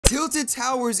Tilted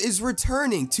Towers is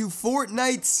returning to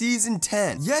Fortnite Season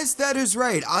 10. Yes, that is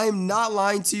right. I am not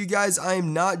lying to you guys. I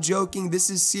am not joking. This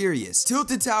is serious.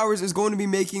 Tilted Towers is going to be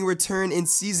making a return in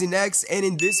Season X, and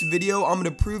in this video, I'm going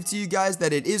to prove to you guys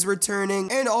that it is returning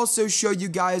and also show you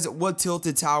guys what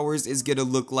Tilted Towers is going to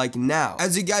look like now.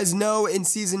 As you guys know, in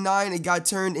Season 9, it got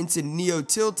turned into Neo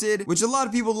Tilted, which a lot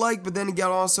of people like, but then again,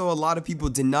 also a lot of people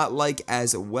did not like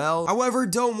as well. However,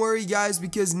 don't worry guys,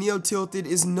 because Neo Tilted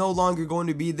is no longer going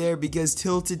to be there because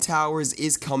Tilted Towers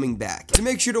is coming back. So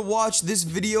make sure to watch this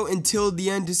video until the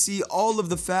end to see all of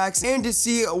the facts and to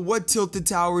see what Tilted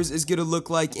Towers is going to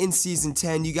look like in Season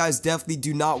 10. You guys definitely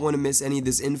do not want to miss any of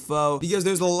this info because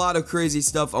there's a lot of crazy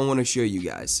stuff I want to show you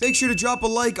guys. Make sure to drop a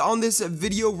like on this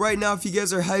video right now if you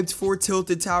guys are hyped for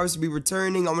Tilted Towers to be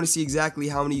returning. I want to see exactly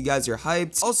how many of you guys are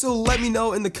hyped. Also, let me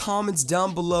know in the comments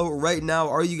down below right now,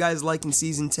 are you guys liking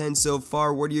Season 10 so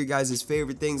far? What are your guys'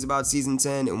 favorite things about Season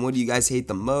 10 and what do you guys hate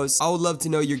the most? I would love to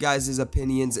know your guys'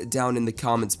 opinions down in the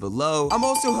comments below. I'm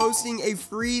also hosting a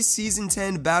free Season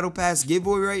 10 Battle Pass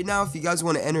giveaway right now. If you guys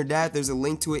want to enter that, there's a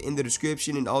link to it in the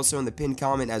description and also in the pinned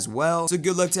comment as well. So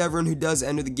good luck to everyone who does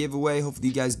enter the giveaway. Hopefully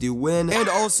you guys do win. And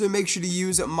also make sure to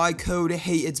use my code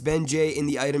heyitsbenjay in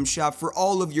the item shop for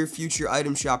all of your future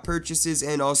item shop purchases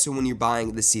and also when you're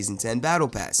buying the Season 10 Battle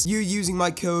Pass. You using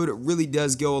my code really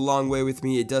does go a long way with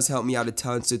me. It does help me out a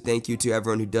ton, so thank you to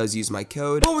everyone who does use my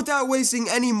code. But without wasting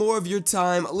any more of your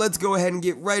time, let's go ahead and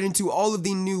get right into all of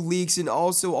the new leaks and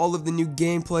also all of the new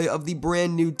gameplay of the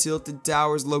brand new Tilted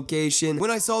Towers location.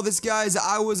 When I saw this, guys,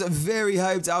 I was very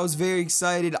hyped. I was very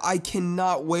excited. I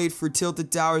cannot wait for Tilted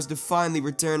Towers to finally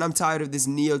return. I'm tired of this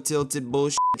Neo Tilted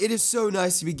bullshit. It is so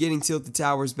nice to be getting Tilted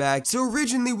Towers back. So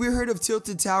originally we heard of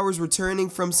Tilted Towers returning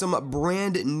from some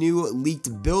brand new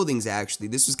leaked buildings actually.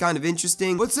 This was kind of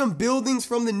interesting, but some buildings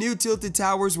from the new Tilted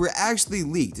Towers were actually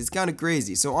leaked. It's kind of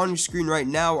crazy. So on your screen right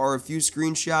now are a few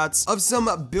screenshots of some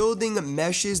building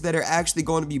meshes that are actually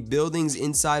going to be buildings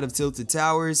inside of Tilted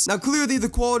Towers. Now clearly the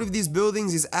quality of these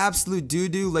buildings is absolute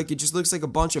doo-doo. Like it just looks like a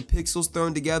bunch of pixels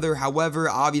thrown together. However,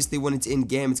 obviously when it's in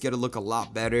game, it's going to look a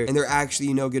lot better. And they're actually,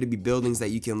 you know, going to be buildings that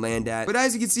you can land at. But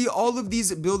as you can see, all of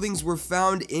these buildings were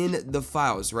found in the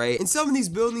files, right? And some of these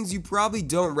buildings you probably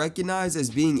don't recognize as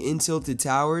being in Tilted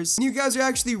Towers. And you guys are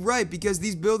actually right because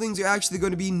these buildings are actually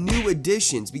going to be new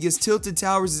additions because Tilted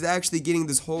Towers is actually getting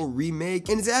this whole remake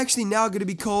and it's actually now going to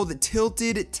be called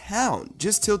Tilted Town.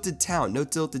 Just Tilted Town. No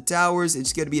Tilted Towers.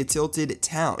 It's going to be a Tilted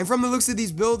Town. And from the looks of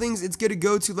these buildings, it's going to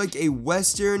go to like a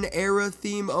Western era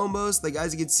theme almost. Like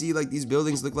as you can see, like these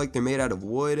buildings look like they're made out of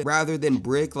wood rather than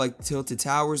brick like Tilted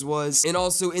Towers was. And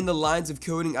also in the lines of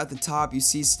coding at the top, you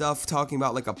see stuff talking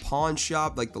about like a pawn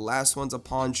shop. Like the last one's a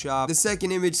pawn shop. The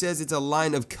second image says it's a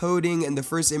line of coding and the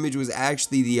first image was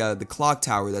actually the clock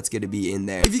tower that's going to be in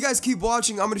there. If you guys keep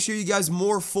watching, I'm going to show you guys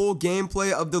more full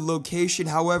gameplay of the location.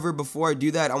 However, before I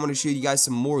do that, I want to show you guys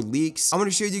some more leaks. I'm going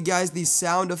to show you guys these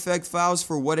sound effect files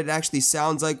for what it actually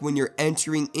sounds like when you're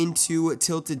entering into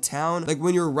Tilted Town. Like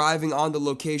when you're arriving on the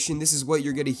location, this is what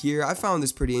you're going to hear. I found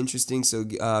this pretty interesting, so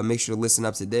make sure to listen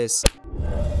up to this.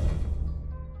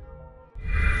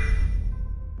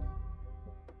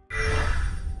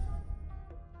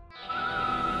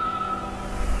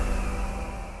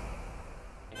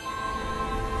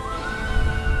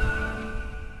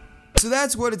 So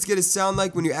that's what it's going to sound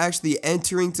like when you're actually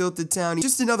entering Tilted Town.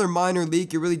 Just another minor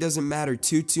leak. It really doesn't matter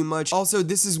too much. Also,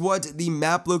 this is what the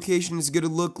map location is going to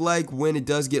look like when it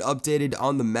does get updated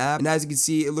on the map. And as you can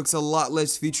see, it looks a lot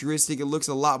less futuristic. It looks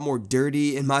a lot more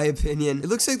dirty in my opinion. It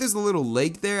looks like there's a little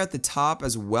lake there at the top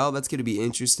as well. That's going to be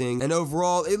interesting. And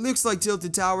overall, it looks like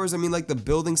Tilted Towers. I mean, like the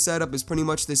building setup is pretty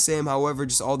much the same. However,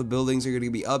 just all the buildings are going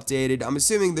to be updated. I'm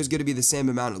assuming there's going to be the same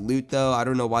amount of loot though. I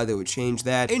don't know why they would change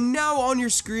that. And now on your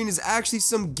screen is actually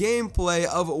some gameplay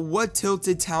of what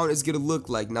Tilted Town is going to look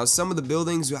like. Now, some of the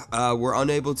buildings were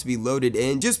unable to be loaded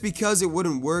in just because it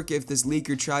wouldn't work if this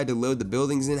leaker tried to load the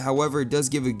buildings in. However, it does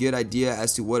give a good idea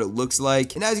as to what it looks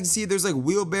like. And as you can see, there's like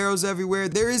wheelbarrows everywhere.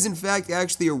 There is in fact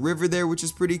actually a river there, which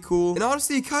is pretty cool. And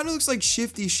honestly, it kind of looks like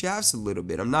Shifty Shafts a little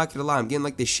bit. I'm not gonna lie, I'm getting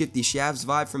like the Shifty Shafts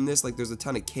vibe from this. Like there's a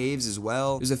ton of caves as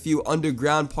well. There's a few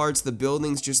underground parts. The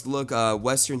buildings just look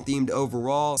Western themed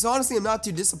overall. So honestly, I'm not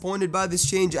too disappointed by this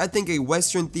change. I think a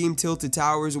Western themed Tilted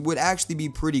Towers would actually be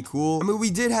pretty cool. I mean,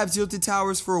 we did have Tilted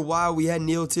Towers for a while. We had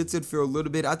Neo Tilted for a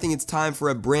little bit. I think it's time for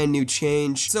a brand new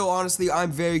change. So honestly,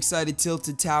 I'm very excited.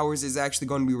 Tilted Towers is actually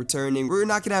going to be returning. We're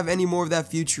not going to have any more of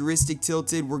that futuristic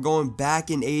Tilted. We're going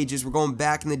back in ages. We're going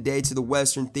back in the day to the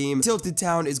Western theme. Tilted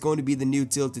Town is going to be the new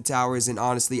Tilted Towers, and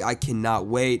honestly, I cannot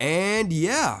wait. And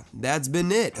yeah, that's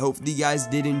been it. Hopefully you guys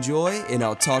did enjoy, and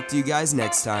I'll talk to you guys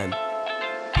next time.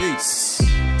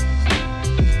 Peace.